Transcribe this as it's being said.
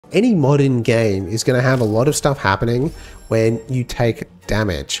Any modern game is going to have a lot of stuff happening when you take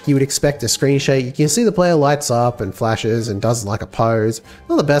damage. You would expect a screen shake. You can see the player lights up and flashes and does like a pose.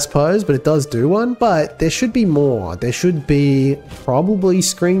 Not the best pose, but it does do one. But there should be more. There should be probably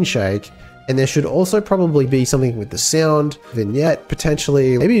screen shake. And there should also probably be something with the sound, vignette,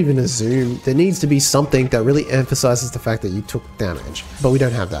 potentially, maybe even a zoom. There needs to be something that really emphasizes the fact that you took damage. But we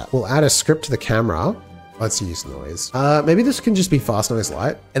don't have that. We'll add a script to the camera. Let's use noise. Maybe this can just be fast noise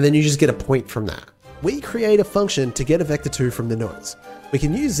light, and then you just get a point from that. We create a function to get a vector 2 from the noise. We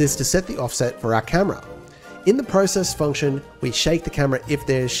can use this to set the offset for our camera. In the process function, we shake the camera if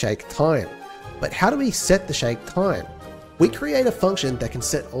there's shake time. But how do we set the shake time? We create a function that can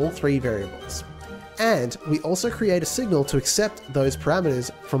set all 3 variables. And we also create a signal to accept those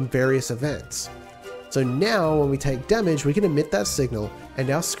parameters from various events. So now when we take damage, we can emit that signal and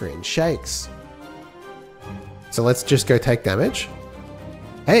our screen shakes. So let's just go take damage.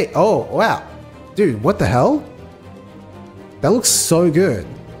 Hey, oh, wow. Dude, what the hell? That looks so good.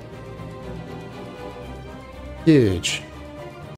 Huge.